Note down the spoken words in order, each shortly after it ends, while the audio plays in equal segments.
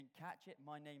Cratchit.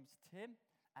 My name's Tim,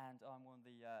 and I'm one of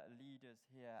the leaders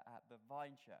here at the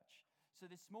Vine Church. So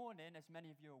this morning, as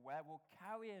many of you are aware, we're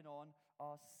carrying on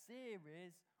our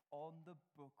series on the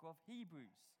book of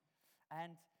Hebrews.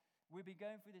 And we've been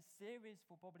going through this series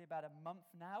for probably about a month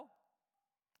now,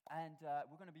 and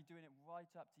we're going to be doing it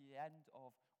right up to the end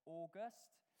of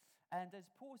August. And as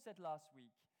Paul said last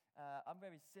week, I'm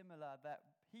very similar that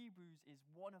Hebrews is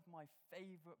one of my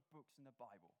favorite books in the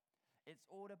Bible. It's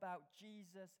all about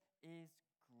Jesus is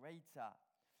greater.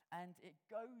 And it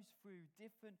goes through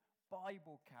different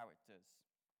Bible characters.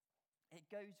 It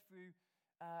goes through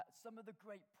some of the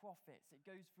great prophets. It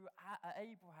goes through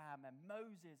Abraham and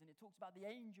Moses, and it talks about the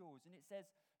angels. And it says,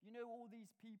 you know, all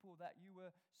these people that you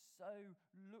were so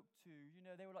looked to, you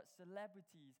know, they were like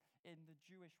celebrities in the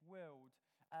Jewish world.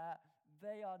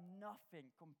 They are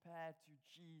nothing compared to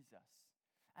Jesus.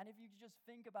 And if you just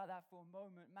think about that for a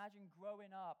moment, imagine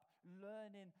growing up,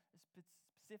 learning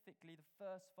specifically the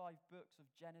first 5 books of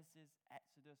Genesis,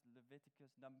 Exodus,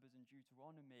 Leviticus, Numbers, and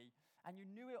Deuteronomy, and you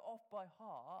knew it off by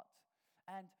heart,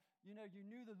 and you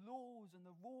knew the laws and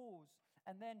the rules,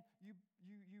 and then you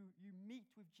meet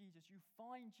with Jesus, you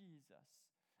find Jesus,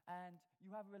 and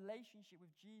you have a relationship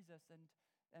with Jesus,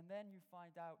 and then you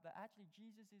find out that actually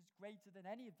Jesus is greater than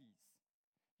any of these.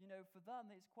 You know, for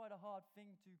them, it's quite a hard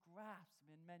thing to grasp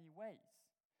in many ways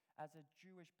as a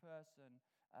Jewish person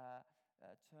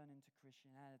turning to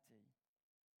Christianity.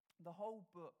 The whole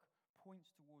book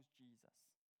points towards Jesus.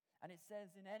 And it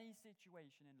says in any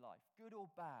situation in life, good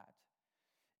or bad,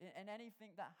 in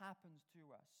anything that happens to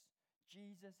us,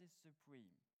 Jesus is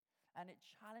supreme. And it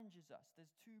challenges us.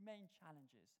 There's 2 main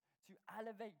challenges: to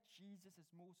elevate Jesus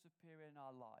as more superior in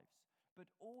our lives, but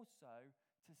also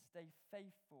to stay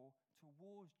faithful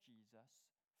towards Jesus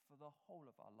for the whole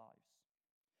of our lives.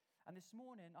 And this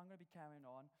morning, I'm going to be carrying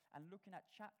on and looking at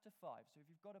chapter 5. So if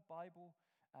you've got a Bible,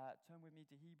 turn with me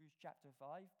to Hebrews chapter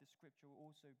 5. The scripture will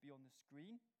also be on the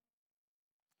screen.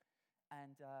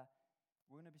 And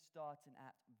we're going to be starting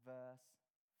at verse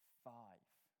 5.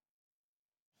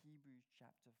 Hebrews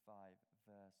chapter 5,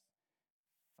 verse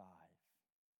 5.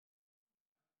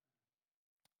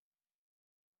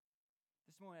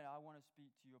 This morning, I want to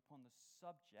speak to you upon the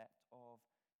subject of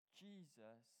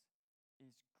Jesus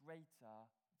is greater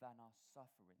than our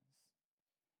sufferings.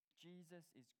 Jesus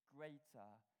is greater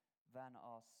than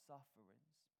our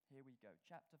sufferings. Here we go.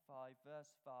 Chapter 5,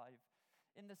 verse 5.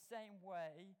 In the same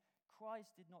way,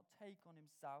 Christ did not take on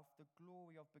himself the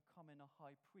glory of becoming a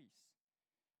high priest.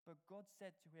 But God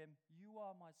said to him, "You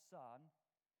are my son.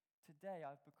 Today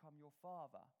I've become your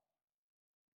father."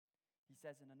 He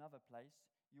says in another place,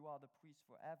 "You are the priest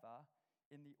forever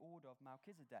in the order of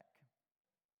Melchizedek."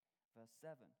 Verse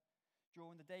 7.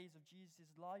 During the days of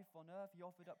Jesus' life on earth, he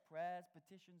offered up prayers,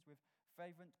 petitions with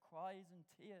fervent cries and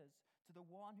tears to the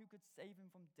one who could save him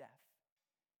from death.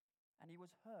 And he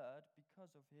was heard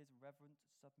because of his reverent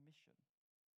submission.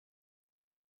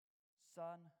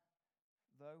 Son,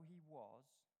 though he was,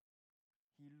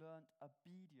 he learnt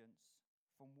obedience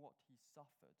from what he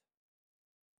suffered,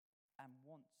 and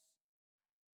once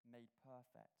made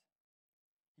perfect,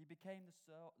 he became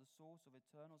the source of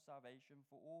eternal salvation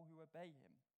for all who obey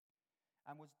him,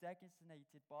 and was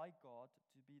designated by God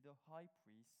to be the high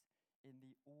priest in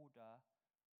the order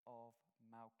of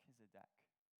Melchizedek.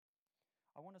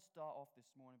 I want to start off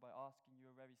this morning by asking you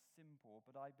a very simple,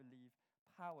 but I believe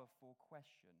powerful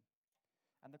question.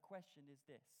 And the question is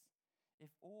this: if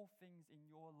all things in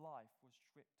your life were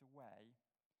stripped away,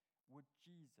 would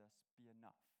Jesus be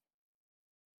enough?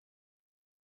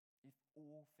 If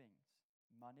all things,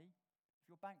 money, if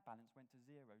your bank balance went to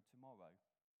 0 tomorrow,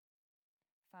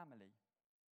 family,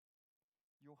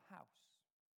 your house,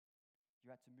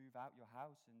 you had to move out your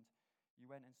house and you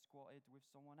went and squatted with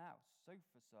someone else,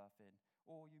 sofa surfing,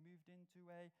 or you moved into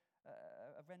a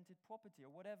rented property,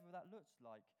 or whatever that looks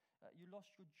like. You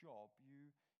lost your job, you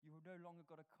no longer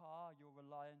got a car, you're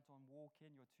reliant on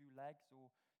walking, your 2 legs, or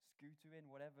scootering,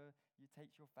 whatever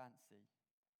takes your fancy.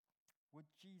 Would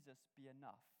Jesus be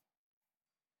enough?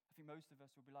 I think most of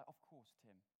us would be like, of course,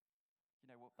 Tim. You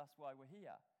know, well, that's why we're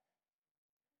here.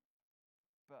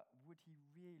 But would he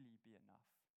really be enough?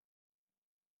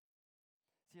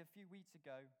 See, a few weeks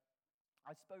ago,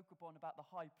 I spoke upon about the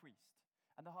high priest.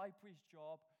 And the high priest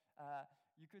job,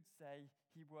 you could say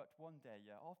he worked 1 day a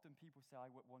year. Often people say I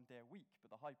work 1 day a week, but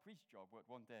the high priest job worked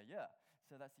 1 day a year.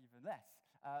 So that's even less.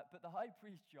 But the high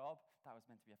priest job, that was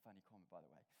meant to be a funny comment, by the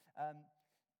way.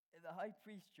 The high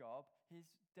priest job, his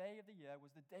day of the year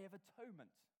was the Day of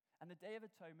Atonement. And the Day of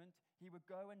Atonement, he would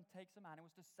go and take some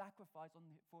animals to sacrifice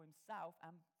for himself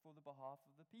and for the behalf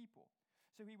of the people.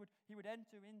 So he would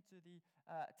enter into the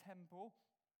temple,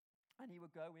 And he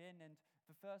would go in, and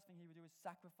the first thing he would do is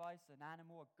sacrifice an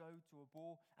animal, a goat or a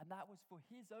bull, and that was for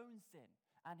his own sin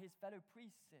and his fellow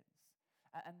priest's sins.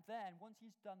 And then, once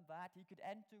he's done that, he could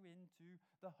enter into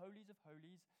the holies of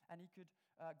holies, and he could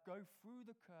go through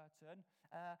the curtain,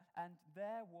 and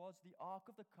there was the Ark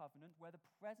of the Covenant where the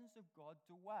presence of God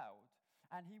dwelled.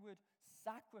 And he would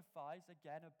sacrifice,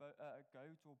 again, a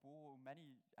goat or bull or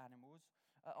many animals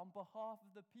on behalf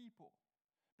of the people.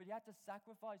 But he had to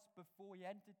sacrifice before he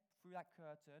entered through that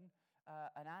curtain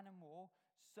an animal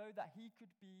so that he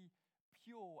could be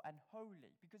pure and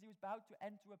holy, because he was about to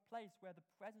enter a place where the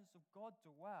presence of God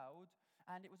dwelled,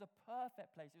 and it was a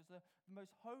perfect place. It was the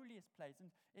most holiest place, and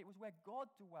it was where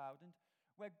God dwelled, and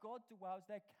where God dwells,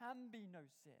 there can be no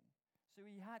sin. So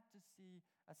he had to see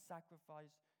a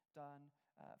sacrifice done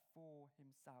for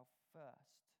himself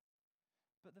first.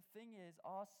 But the thing is,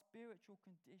 our spiritual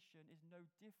condition is no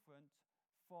different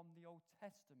from the Old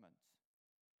Testament.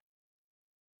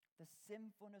 The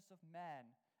sinfulness of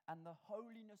man and the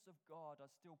holiness of God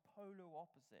are still polar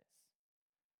opposites.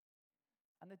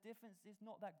 And the difference is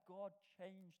not that God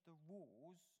changed the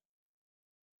rules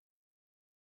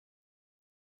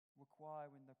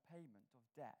requiring the payment of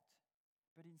debt,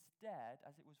 but instead,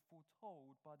 as it was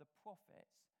foretold by the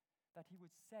prophets, that he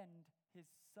would send his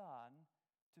Son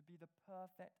to be the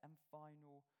perfect and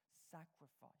final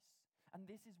sacrifice. And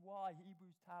this is why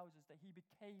Hebrews tells us that he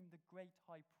became the great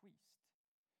high priest.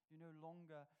 You no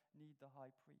longer need the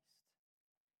high priest.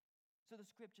 So the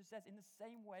scripture says, in the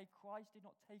same way, Christ did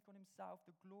not take on himself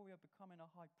the glory of becoming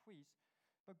a high priest,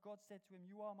 but God said to him,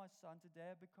 "You are my son,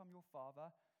 today I become your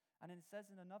father." And then it says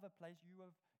in another place, you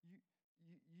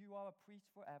are a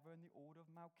priest forever in the order of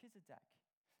Melchizedek.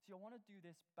 See, I want to do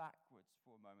this backwards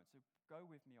for a moment, so go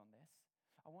with me on this.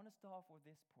 I want to start off with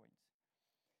this point.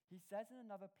 He says in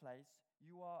another place,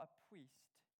 "You are a priest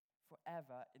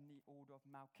forever in the order of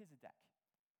Melchizedek."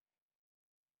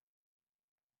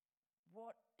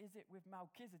 What is it with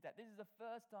Melchizedek? This is the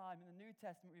first time in the New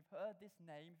Testament we've heard this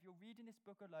name. If you're reading this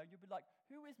book alone, you'll be like,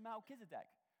 who is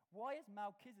Melchizedek? Why has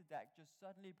Melchizedek just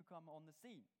suddenly become on the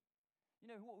scene? You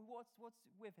know, what's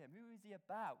with him? Who is he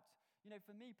about? You know,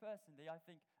 for me personally, I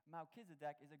think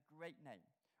Melchizedek is a great name.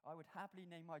 I would happily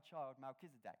name my child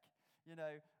Melchizedek. You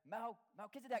know,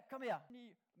 Melchizedek, come here.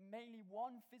 Mainly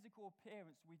one physical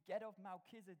appearance we get of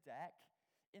Melchizedek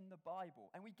in the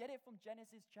Bible. And we get it from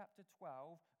Genesis chapter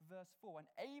 12, verse 4. And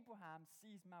Abraham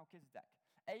sees Melchizedek.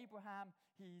 Abraham,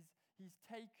 he's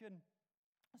taken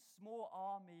a small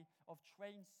army of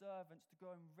trained servants to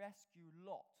go and rescue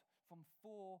Lot from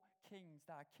 4 kings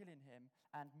that are killing him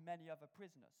and many other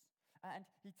prisoners. And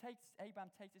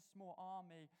Abraham takes a small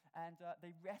army, and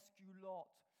they rescue Lot.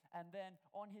 And then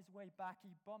on his way back,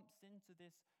 he bumps into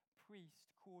this priest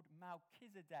called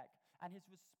Melchizedek. And his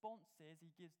response is he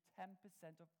gives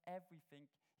 10% of everything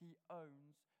he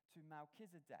owns to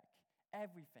Melchizedek.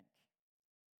 Everything.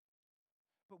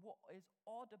 But what is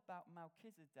odd about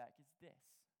Melchizedek is this.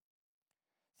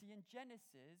 See, in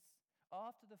Genesis,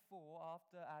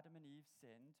 after Adam and Eve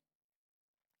sinned,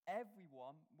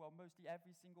 mostly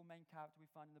every single main character we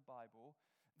find in the Bible,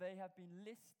 they have been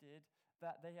listed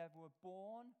that were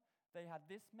born, they had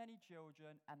this many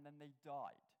children, and then they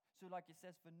died. So like it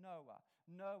says for Noah.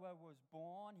 Noah was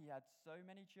born, he had so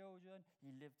many children,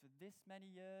 he lived for this many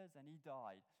years, and he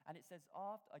died. And it says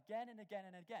again and again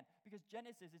and again, because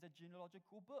Genesis is a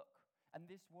genealogical book, and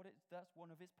that's one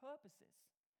of its purposes.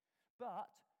 But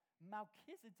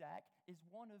Melchizedek is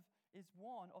one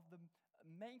of the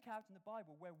main characters in the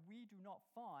Bible where we do not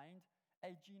find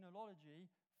a genealogy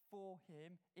for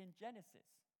him in Genesis.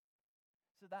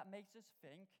 So that makes us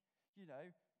think, you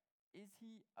know, is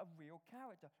he a real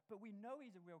character? But we know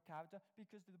he's a real character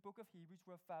because the book of Hebrews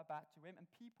refer back to him and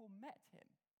people met him.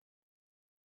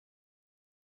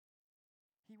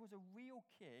 He was a real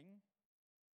king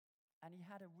and he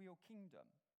had a real kingdom.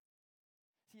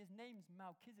 See, his name's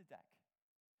Melchizedek.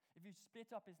 If you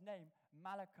split up his name,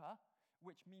 Malachah,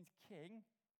 which means king,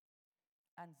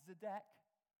 and Zedek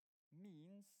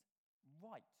means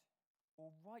right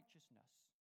or righteousness.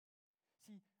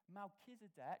 See,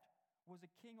 Melchizedek was a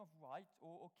king of right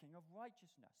or king of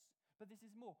righteousness. But this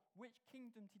is more. Which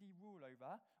kingdom did he rule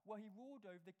over? Well, he ruled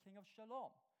over the king of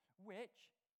Shalom, which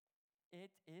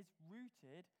it is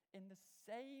rooted in the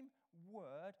same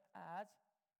word as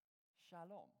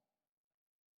shalom,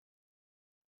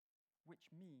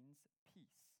 which means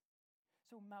peace.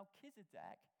 So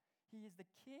Melchizedek, he is the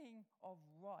king of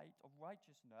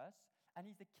righteousness, and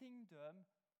he's the kingdom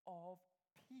of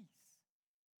peace.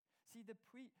 See, the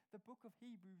book of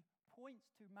Hebrews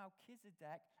points to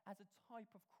Melchizedek as a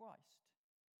type of Christ.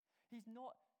 He's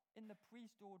not in the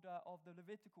priest order of the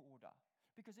Levitical order.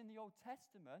 Because in the Old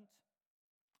Testament,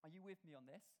 are you with me on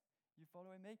this? You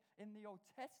following me? In the Old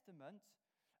Testament,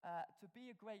 to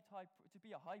be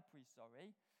a high priest,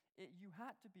 you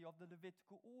had to be of the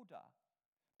Levitical order.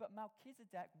 But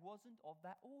Melchizedek wasn't of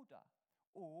that order,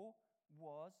 or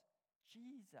was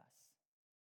Jesus.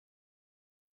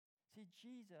 See,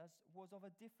 Jesus was of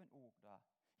a different order.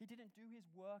 He didn't do his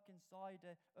work inside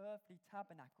an earthly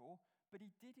tabernacle, but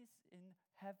he did it in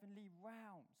heavenly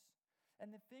realms.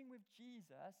 And the thing with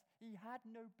Jesus, he had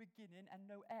no beginning and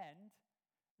no end,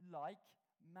 like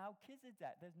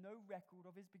Melchizedek. There's no record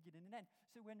of his beginning and end.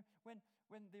 So when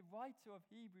the writer of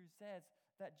Hebrews says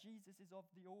that Jesus is of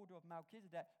the order of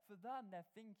Melchizedek, for them they're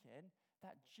thinking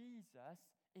that Jesus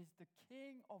is the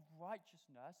King of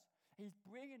righteousness. He's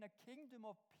bringing a kingdom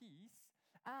of peace,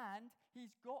 and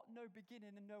he's got no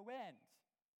beginning and no end.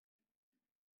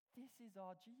 This is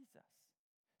our Jesus.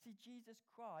 See, Jesus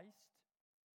Christ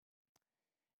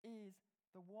is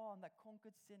the one that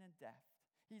conquered sin and death.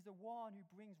 He's the one who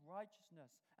brings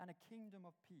righteousness and a kingdom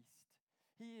of peace.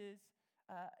 He is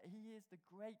the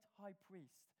great high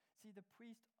priest. See, the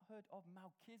priesthood of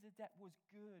Melchizedek was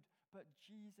good, but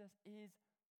Jesus is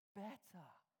better.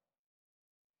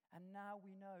 And now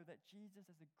we know that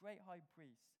Jesus, as a great high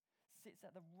priest, sits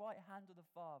at the right hand of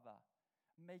the Father,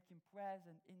 making prayers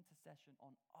and intercession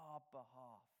on our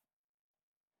behalf.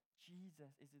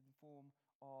 Jesus is in the form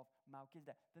of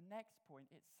Melchizedek. The next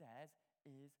point it says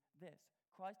is this: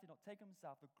 Christ did not take on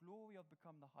himself the glory of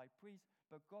becoming the high priest,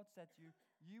 but God said to you,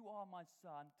 "You are my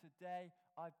son, today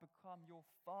I've become your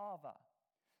father."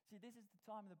 See, this is the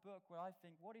time in the book where I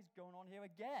think, what is going on here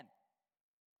again?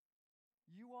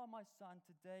 You are my son,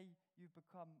 today you've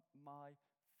become my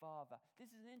father.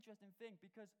 This is an interesting thing,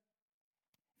 because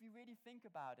if you really think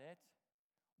about it,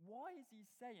 why is he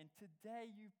saying,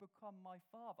 today you've become my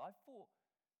father? I thought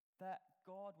that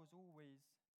God was always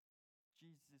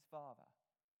Jesus' father,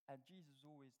 and Jesus was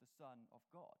always the son of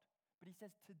God. But he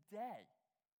says, today.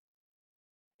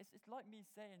 It's like me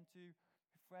saying to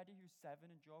Freddie, who's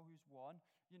 7, and Joel, who's 1,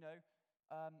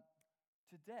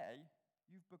 today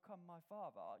you've become my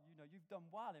father. You've done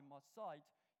well in my sight.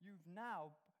 You've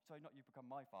become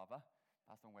my father.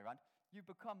 That's the wrong way around. You've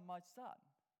become my son.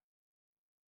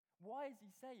 Why is he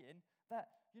saying that,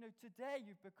 today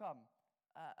you've become,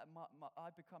 I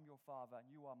become your father and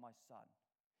you are my son?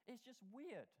 It's just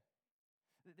weird.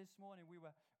 This morning we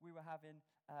were having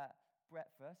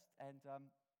breakfast, and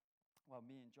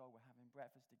me and Joel were having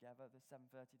breakfast together at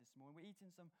 7:30 this morning. We're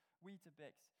eating some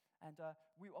Weetabix, and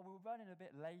we were running a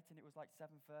bit late, and it was like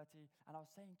 7:30, and I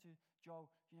was saying to Joel,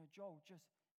 Joel, just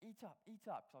eat up,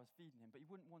 because I was feeding him, but he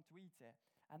wouldn't want to eat it.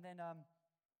 And then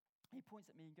he points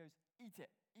at me and goes, eat it.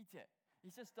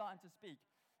 He's just starting to speak.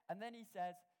 And then he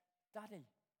says, Daddy,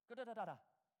 da-da-da-da-da.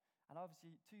 And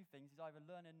obviously, two things. He's either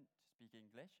learning to speak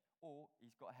English, or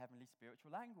he's got a heavenly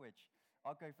spiritual language.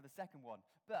 I'll go for the second one,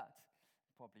 but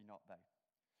probably not, though.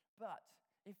 But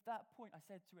if that point I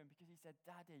said to him, because he said,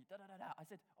 Daddy, da-da-da-da, I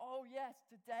said, oh yes,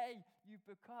 today you've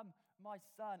become my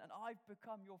son and I've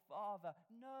become your father.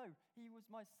 No, he was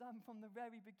my son from the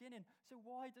very beginning. So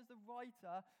why does the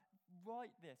writer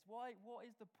write this? What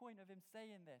is the point of him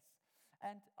saying this?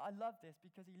 And I love this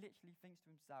because he literally thinks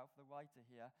to himself, the writer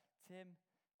here, Tim,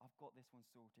 I've got this one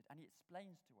sorted. And he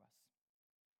explains to us,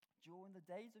 during the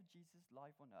days of Jesus'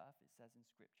 life on earth, it says in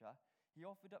Scripture, he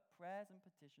offered up prayers and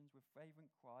petitions with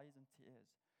fragrant cries and tears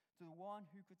to the one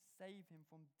who could save him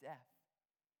from death.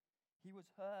 He was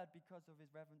heard because of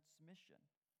his reverent submission.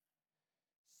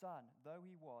 Son, though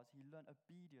he was, he learned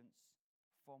obedience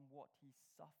from what he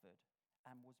suffered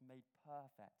and was made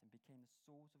perfect and became the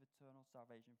source of eternal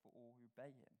salvation for all who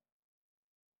obey him.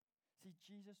 See,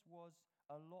 Jesus was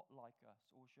a lot like us,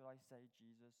 or should I say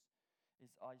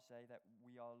I say that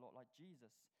we are a lot like Jesus.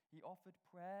 He offered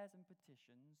prayers and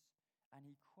petitions, and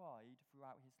he cried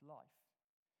throughout his life.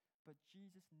 But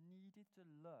Jesus needed to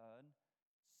learn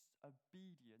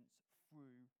obedience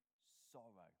through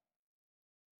sorrow.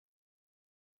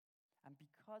 And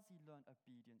because he learned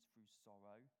obedience through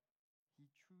sorrow, he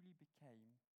truly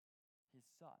became his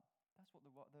son. That's what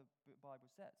the Bible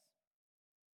says.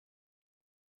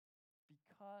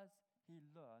 Because he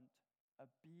learned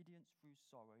obedience through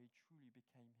sorrow, he truly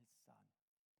became his son.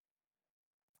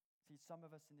 See, some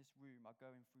of us in this room are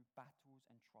going through battles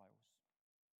and trials,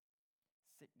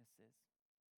 sicknesses,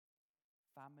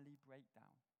 family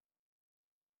breakdown.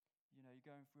 You're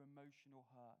going through emotional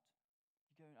hurt.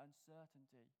 You're going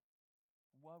uncertainty,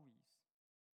 worries,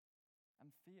 and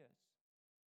fears.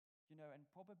 And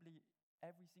probably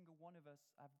every single one of us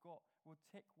will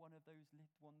tick one of those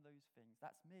things.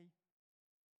 That's me.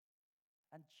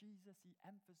 And Jesus, he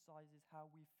emphasizes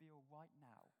how we feel right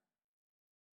now.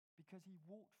 because he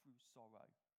walked through sorrow,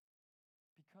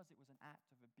 because it was an act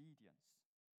of obedience.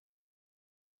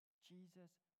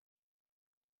 Jesus,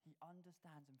 he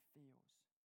understands and feels.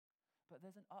 But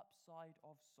there's an upside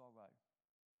of sorrow.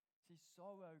 See,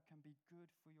 sorrow can be good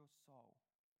for your soul.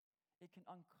 It can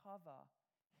uncover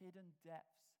hidden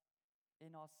depths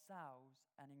in ourselves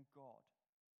and in God.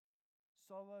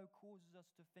 Sorrow causes us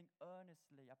to think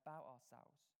earnestly about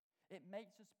ourselves. It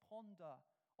makes us ponder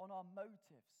on our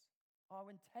motives, our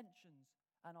intentions,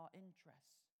 and our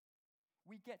interests.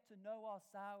 We get to know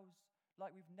ourselves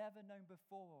like we've never known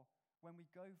before when we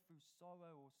go through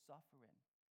sorrow or suffering.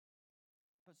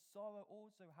 But sorrow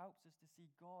also helps us to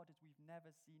see God as we've never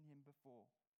seen him before.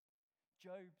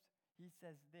 Job, he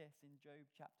says this in Job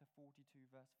chapter 42,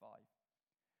 verse 5.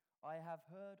 I have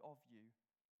heard of you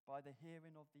by the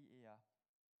hearing of the ear,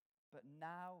 but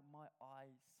now my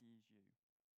eye sees you.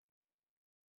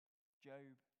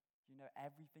 Job,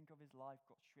 everything of his life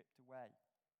got stripped away.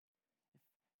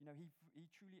 He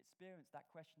truly experienced that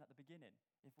question at the beginning.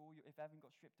 If everything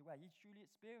got stripped away, he truly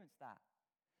experienced that.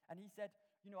 And he said,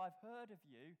 I've heard of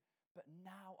you, but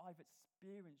now I've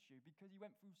experienced you, because he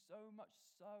went through so much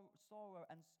sorrow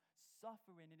and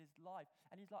suffering in his life.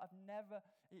 And he's like,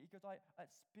 he goes, I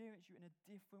experienced you in a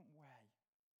different way.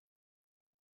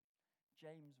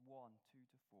 James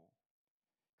 1:2-4.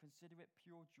 Consider it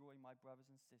pure joy, my brothers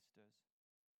and sisters,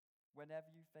 whenever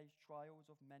you face trials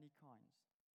of many kinds,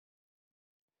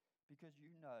 because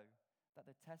you know that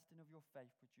the testing of your faith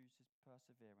produces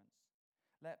perseverance.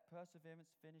 Let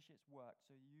perseverance finish its work,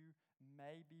 so you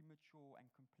may be mature and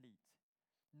complete,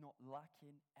 not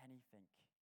lacking anything.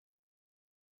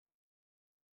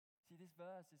 See, this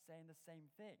verse is saying the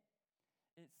same thing.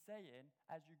 It's saying,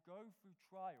 as you go through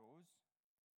trials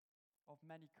of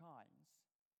many kinds,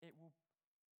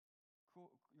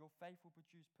 your faith will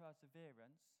produce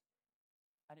perseverance,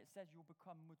 and it says you'll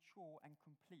become mature and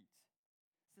complete.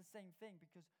 It's the same thing,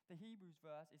 because the Hebrews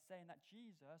verse is saying that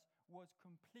Jesus was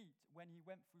complete when he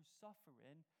went through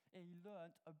suffering, and he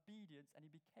learned obedience, and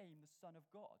he became the Son of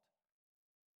God.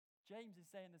 James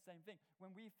is saying the same thing.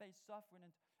 When we face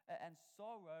suffering and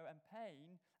sorrow and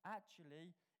pain,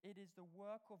 actually, it is the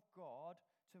work of God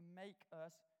to make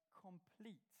us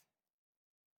complete.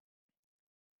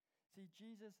 See,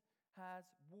 Jesus has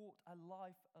walked a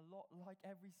life a lot like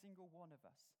every single one of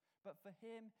us. But for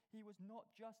him, he was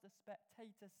not just a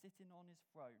spectator sitting on his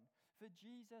throne. For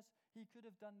Jesus, he could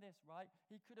have done this, right?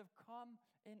 He could have come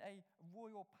in a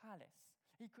royal palace.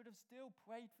 He could have still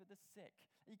prayed for the sick.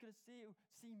 He could have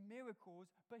seen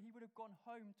miracles, but he would have gone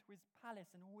home to his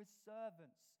palace and all his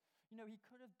servants. He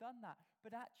could have done that.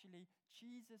 But actually,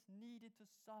 Jesus needed to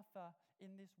suffer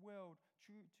in this world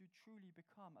to truly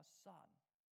become a son.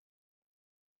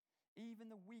 Even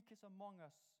the weakest among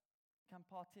us can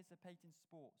participate in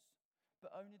sports,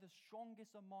 but only the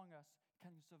strongest among us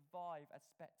can survive as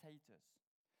spectators.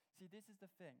 See, this is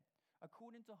the thing.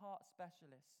 According to heart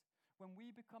specialists, when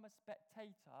we become a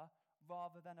spectator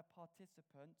rather than a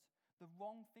participant, the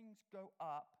wrong things go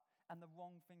up and the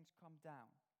wrong things come down.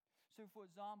 So, for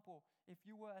example, if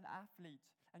you were an athlete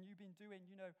and you've been doing,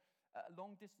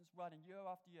 long distance running year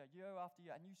after year,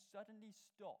 and you suddenly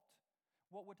stopped,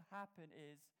 what would happen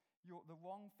is the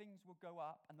wrong things will go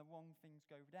up and the wrong things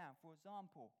go down. For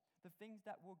example, the things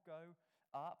that will go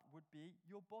up would be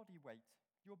your body weight,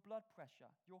 your blood pressure,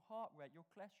 your heart rate, your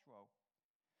cholesterol.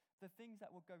 The things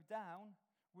that will go down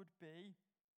would be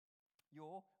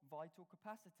your vital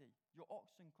capacity, your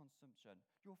oxygen consumption,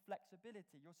 your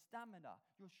flexibility, your stamina,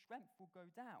 your strength will go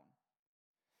down.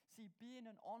 See, being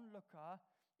an onlooker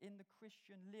in the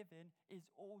Christian living is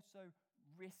also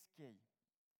risky.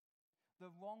 The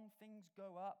wrong things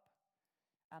go up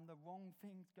and the wrong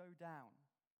things go down.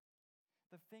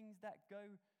 The things that go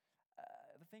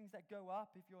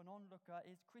up if you're an onlooker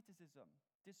is criticism,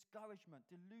 discouragement,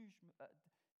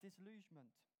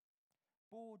 disillusionment,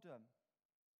 boredom.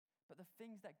 But the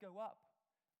things that go up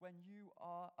when you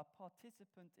are a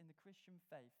participant in the Christian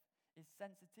faith is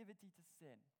sensitivity to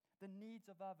sin, the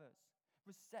needs of others,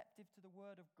 receptive to the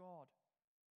word of God.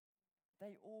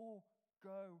 They all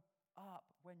go up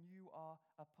when you are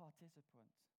a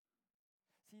participant.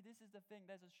 See, this is the thing.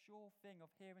 There's a sure thing of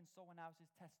hearing someone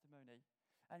else's testimony.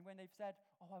 And when they've said,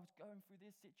 I was going through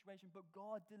this situation, but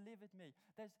God delivered me.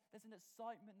 There's an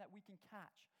excitement that we can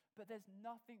catch. But there's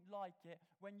nothing like it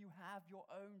when you have your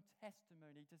own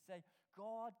testimony to say,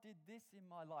 God did this in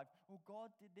my life, or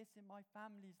God did this in my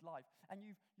family's life. And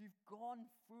you've gone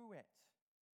through it.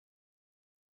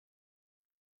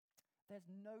 There's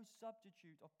no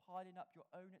substitute of piling up your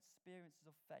own experiences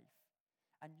of faith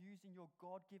and using your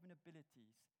God-given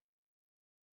abilities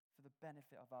for the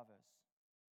benefit of others.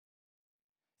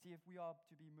 See, if we are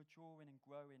to be maturing and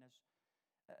growing as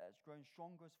growing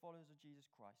stronger as followers of Jesus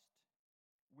Christ,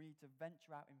 we need to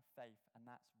venture out in faith, and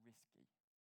that's risky.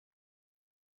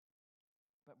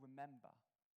 But remember,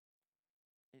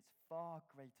 it's far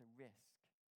greater risk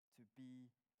to be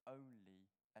only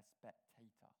a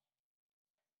spectator.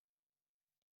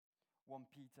 1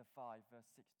 Peter 5, verse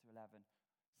 6 to 11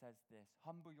 says this: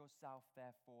 "Humble yourself,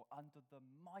 therefore, under the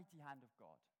mighty hand of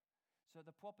God, so at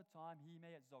the proper time he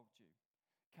may exalt you,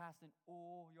 casting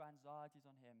all your anxieties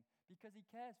on him, because he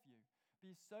cares for you.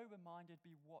 Be sober-minded,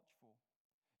 be watchful.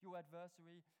 Your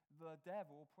adversary, the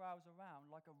devil, prowls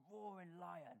around like a roaring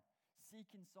lion,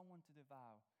 seeking someone to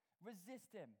devour.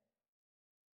 Resist him,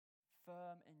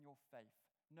 firm in your faith,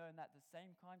 knowing that the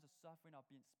same kinds of suffering are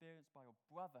being experienced by your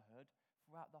brotherhood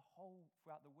throughout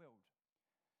the world.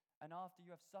 And after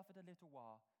you have suffered a little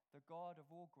while, the God of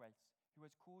all grace, who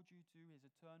has called you to his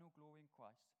eternal glory in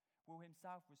Christ, will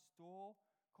himself restore,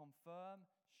 confirm,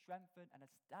 strengthen, and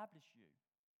establish you.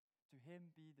 To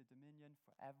him be the dominion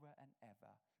forever and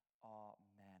ever.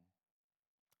 Amen."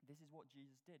 This is what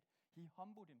Jesus did. He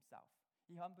humbled himself.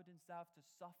 He humbled himself to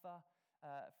suffer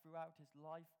throughout his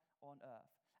life on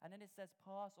earth. And then it says,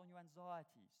 pass on your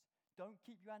anxieties. Don't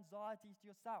keep your anxieties to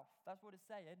yourself. That's what it's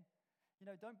saying.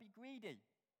 Don't be greedy.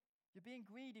 You're being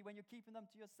greedy when you're keeping them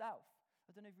to yourself.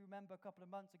 I don't know if you remember a couple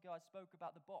of months ago, I spoke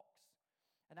about the box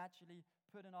and actually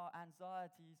putting our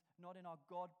anxieties not in our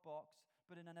God box,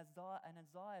 but in an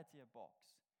anxiety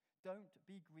box. Don't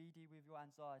be greedy with your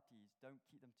anxieties. Don't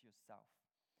keep them to yourself.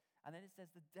 And then it says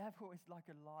the devil is like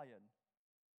a lion.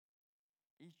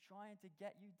 He's trying to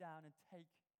get you down and take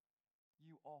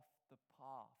you off the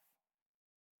path.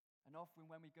 And often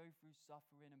when we go through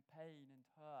suffering and pain and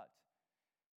hurt,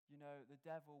 the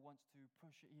devil wants to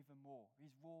push it even more.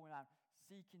 He's roaring out,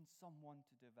 seeking someone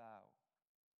to devour.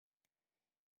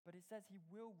 But it says he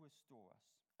will restore us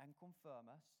and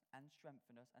confirm us and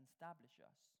strengthen us and establish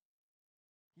us.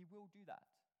 He will do that.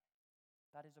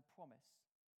 That is a promise.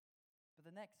 But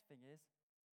the next thing is,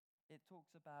 it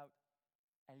talks about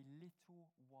a little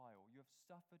while. You have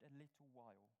suffered a little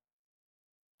while.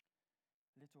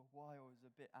 Little while is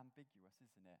a bit ambiguous,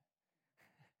 isn't it?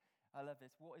 I love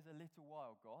this. What is a little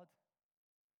while, God?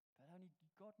 But only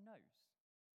God knows.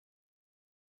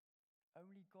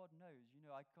 Only God knows.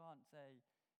 I can't say,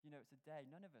 it's a day.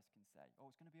 None of us can say, it's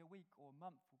going to be a week or a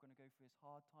month. We're going to go through this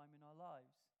hard time in our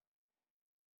lives.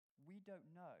 We don't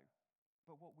know.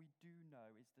 But what we do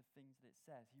know is the things that it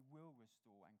says. He will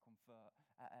restore and confirm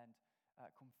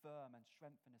and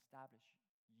strengthen, establish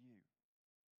you.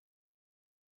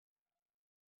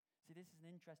 See, this is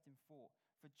an interesting thought.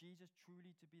 For Jesus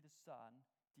truly to be the Son,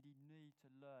 did he need to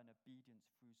learn obedience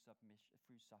through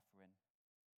suffering?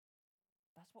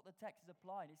 That's what the text is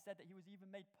applying. It said that he was even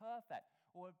made perfect,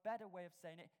 or a better way of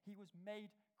saying it, he was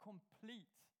made complete.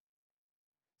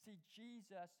 See,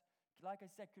 Jesus, like I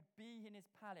said, could be in his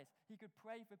palace. He could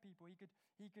pray for people. He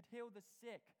could heal the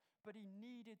sick. But he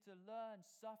needed to learn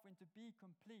suffering to be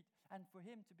complete, and for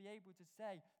him to be able to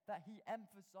say that he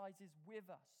emphasizes with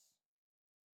us.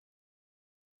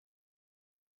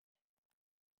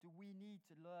 Do we need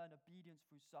to learn obedience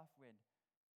through suffering?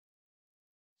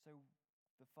 So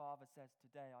the Father says,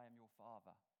 today I am your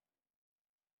Father.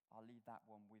 I'll leave that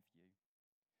one with you.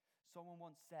 Someone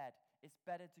once said, it's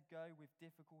better to go with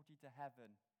difficulty to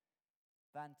heaven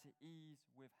than to ease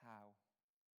with how.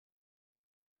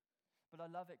 But I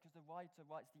love it because the writer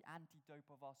writes the antidote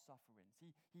of our sufferings.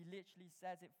 He literally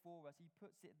says it for us. He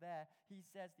puts it there. He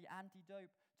says the antidote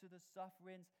to the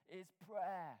sufferings is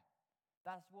prayer.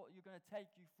 That's what you're going to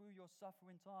take you through your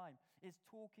suffering time, is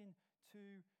talking to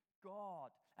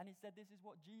God. And he said this is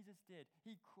what Jesus did.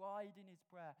 He cried in his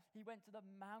prayer. He went to the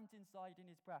mountainside in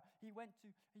his prayer. He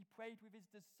prayed with his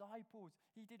disciples.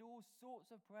 He did all sorts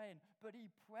of praying, but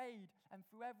he prayed, and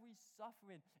through every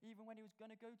suffering, even when he was going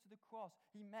to go to the cross,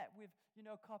 he met with,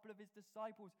 a couple of his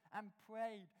disciples and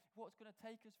prayed. What's going to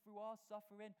take us through our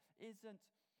suffering isn't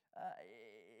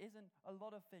a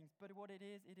lot of things, but what it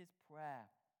is prayer.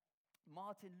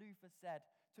 Martin Luther said,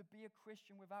 to be a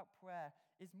Christian without prayer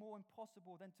is more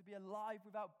impossible than to be alive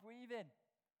without breathing.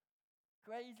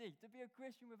 Crazy. To be a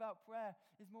Christian without prayer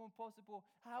is more impossible.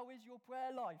 How is your prayer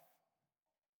life?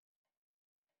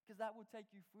 Because that will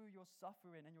take you through your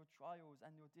suffering and your trials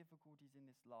and your difficulties in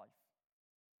this life.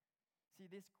 See,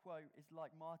 this quote is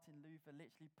like Martin Luther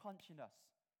literally punching us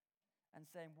and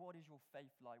saying, what is your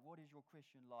faith like? What is your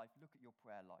Christian life? Look at your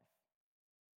prayer life.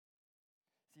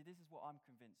 See, this is what I'm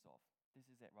convinced of. This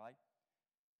is it, right?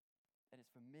 And it's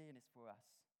for me and it's for us.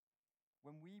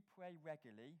 When we pray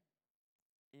regularly,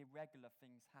 irregular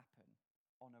things happen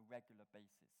on a regular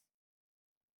basis.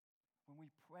 When we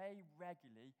pray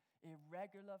regularly,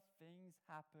 irregular things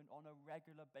happen on a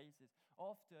regular basis.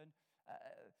 Often,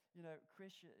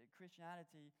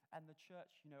 Christianity and the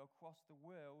church, across the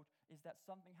world, is that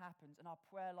something happens and our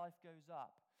prayer life goes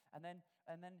up. And then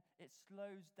it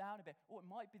slows down a bit. Or it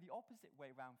might be the opposite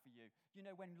way around for you.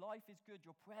 When life is good,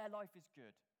 your prayer life is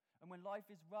good. And when life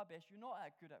is rubbish, you're not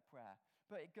that good at prayer.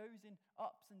 But it goes in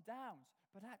ups and downs.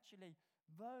 But actually,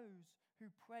 those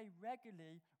who pray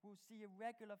regularly will see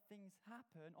irregular things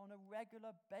happen on a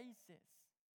regular basis.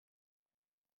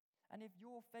 And if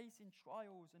you're facing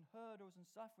trials and hurdles and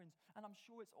sufferings, and I'm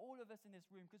sure it's all of us in this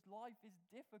room, because life is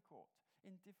difficult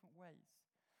in different ways.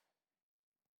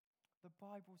 The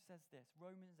Bible says this,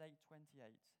 Romans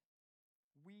 8:28.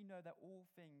 We know that all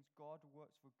things God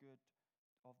works for good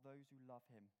of those who love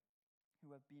him,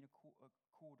 who have been called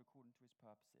according to his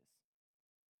purposes.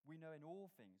 We know in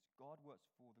all things God works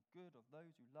for the good of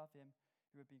those who love him,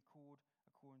 who have been called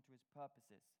according to his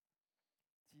purposes.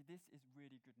 See, this is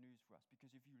really good news for us,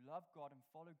 because if you love God and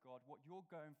follow God, what you're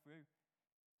going through,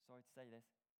 sorry to say this,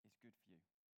 is good for you.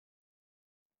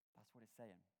 That's what it's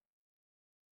saying.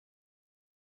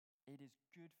 It is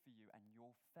good for you and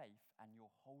your faith and your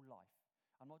whole life.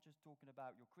 I'm not just talking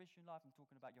about your Christian life, I'm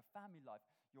talking about your family life,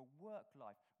 your work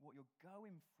life, what you're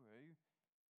going through.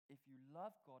 If you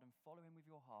love God and follow him with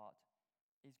your heart,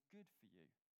 is good for you.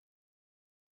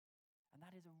 And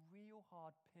that is a real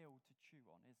hard pill to chew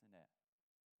on, isn't it?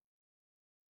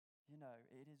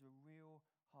 It is a real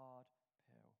hard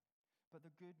pill. But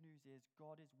the good news is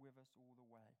God is with us all the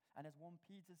way. And as 1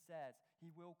 Peter says, he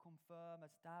will confirm,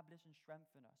 establish, and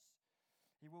strengthen us.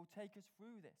 He will take us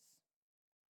through this.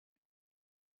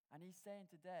 And he's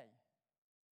saying today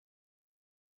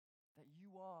that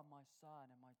you are my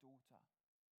son and my daughter.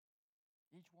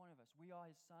 Each one of us, we are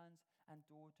his sons and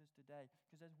daughters today.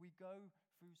 Because as we go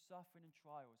through suffering and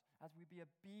trials, as we be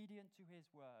obedient to his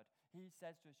word, he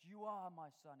says to us, you are my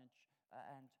son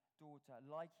and daughter,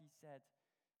 like he said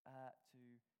to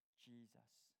Jesus.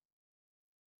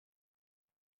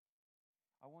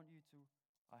 I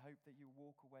hope that you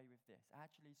walk away with this.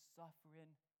 Actually,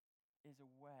 suffering is a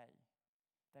way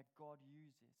that God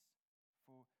uses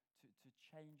to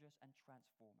change us and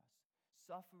transform us.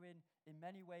 Suffering, in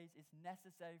many ways, is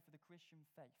necessary for the Christian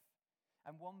faith.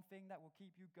 And one thing that will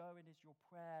keep you going is your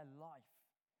prayer life.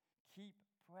 Keep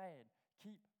praying,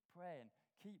 keep praying,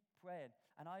 keep praying.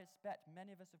 And I expect many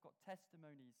of us have got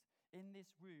testimonies in this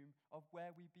room of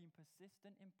where we've been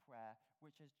persistent in prayer,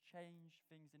 which has changed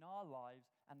things in our lives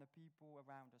and the people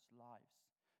around us' lives.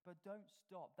 But don't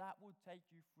stop. That will take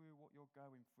you through what you're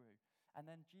going through. And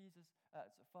then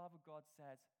Father God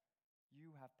says,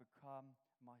 you have become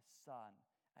my son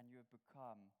and you have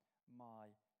become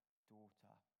my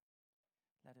daughter.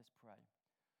 Let us pray.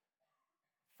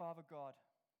 Father God,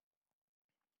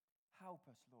 help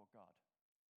us, Lord God.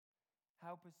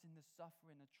 Help us in the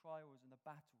suffering, the trials, and the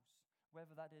battles,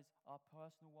 whether that is our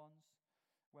personal ones,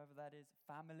 whether that is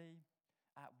family,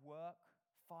 at work,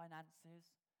 finances,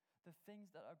 the things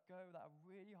that are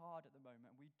really hard at the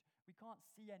moment. We can't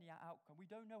see any outcome. We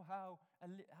don't know how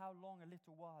long a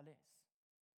little while is.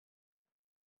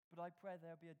 But I pray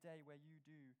there'll be a day where you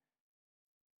do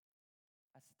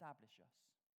establish us,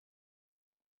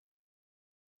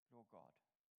 Lord God.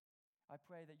 I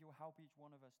pray that you'll help each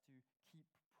one of us to keep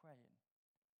praying.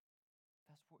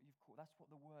 That's what you've called. That's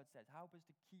what the word says. Help us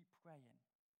to keep praying.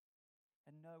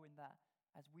 And knowing that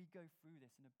as we go through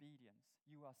this in obedience,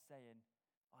 you are saying,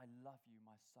 I love you,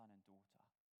 my son and daughter.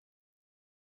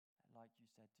 Like you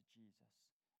said to Jesus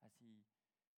as he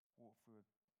walked through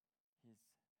his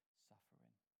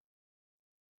suffering.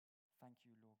 Thank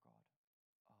you, Lord God.